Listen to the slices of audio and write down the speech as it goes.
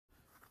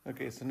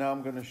Okay, so now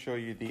I'm going to show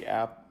you the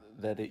app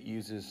that it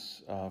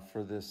uses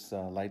for this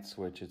light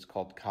switch. It's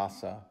called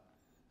Kasa,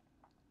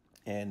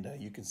 and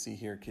you can see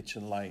here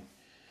kitchen light.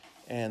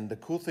 And the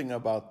cool thing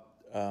about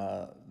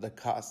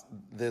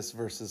this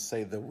versus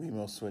say the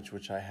Wemo switch,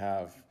 which I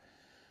have,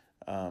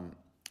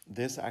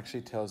 this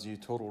actually tells you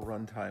total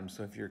runtime.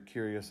 So if you're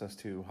curious as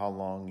to how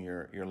long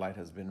your light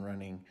has been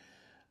running,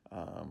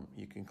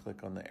 you can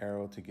click on the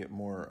arrow to get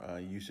more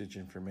usage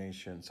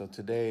information. So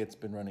today it's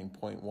been running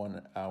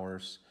 0.1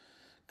 hours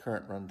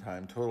current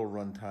runtime, total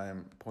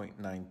runtime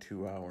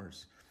 0.92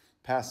 hours.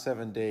 Past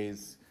 7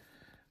 days,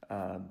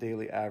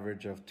 daily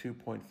average of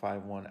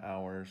 2.51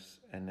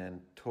 hours, and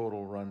then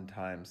total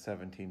runtime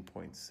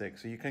 17.6.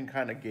 So you can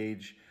kind of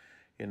gauge,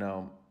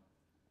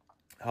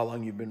 how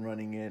long you've been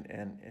running it,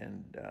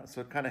 and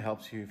so it kind of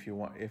helps you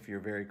if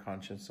you're very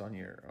conscious on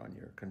your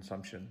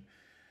consumption.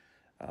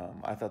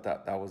 I thought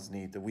that was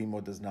neat. The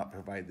Wemo does not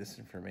provide this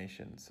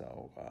information,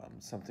 so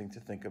something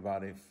to think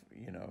about if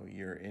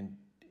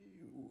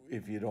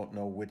if you don't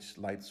know which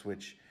light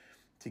switch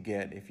to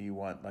get. If you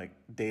want like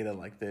data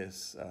like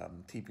this,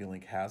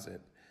 TPLink has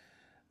it.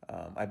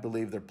 I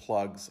believe their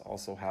plugs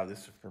also have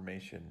this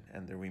information,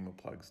 and their Wemo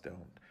plugs don't.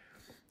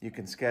 You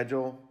can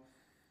schedule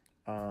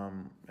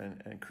and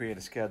create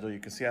a schedule. You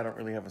can see I don't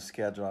really have a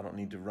schedule. I don't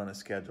need to run a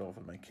schedule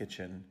for my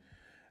kitchen.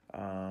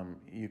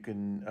 You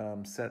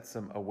can set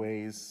some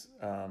away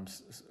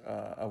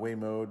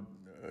mode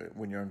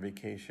when you're on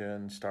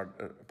vacation, start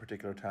a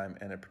particular time,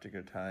 end a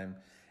particular time,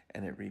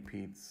 and it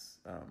repeats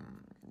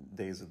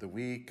days of the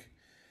week.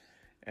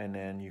 And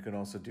then you can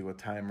also do a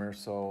timer.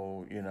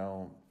 So,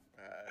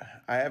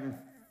 I haven't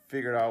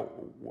figured out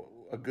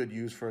a good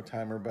use for a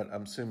timer, but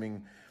I'm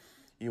assuming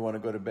you want to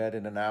go to bed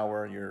in an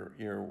hour,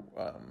 you're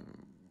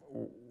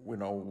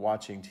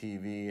watching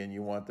TV, and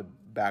you want the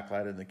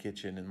backlight in the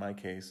kitchen. In my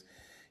case,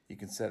 you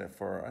can set it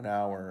for an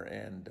hour,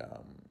 and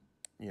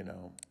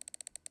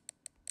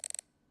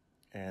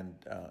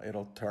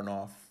it'll turn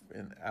off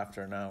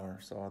after an hour.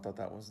 So I thought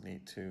that was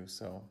neat too.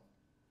 So,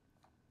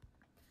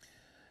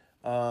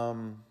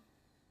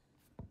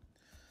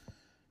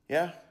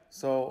 yeah.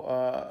 So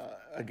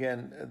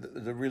again,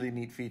 the really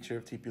neat feature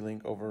of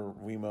TP-Link over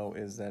Wemo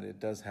is that it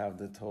does have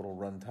the total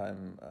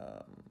runtime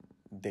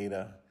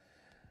data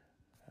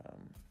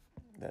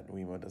that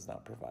Wemo does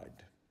not provide.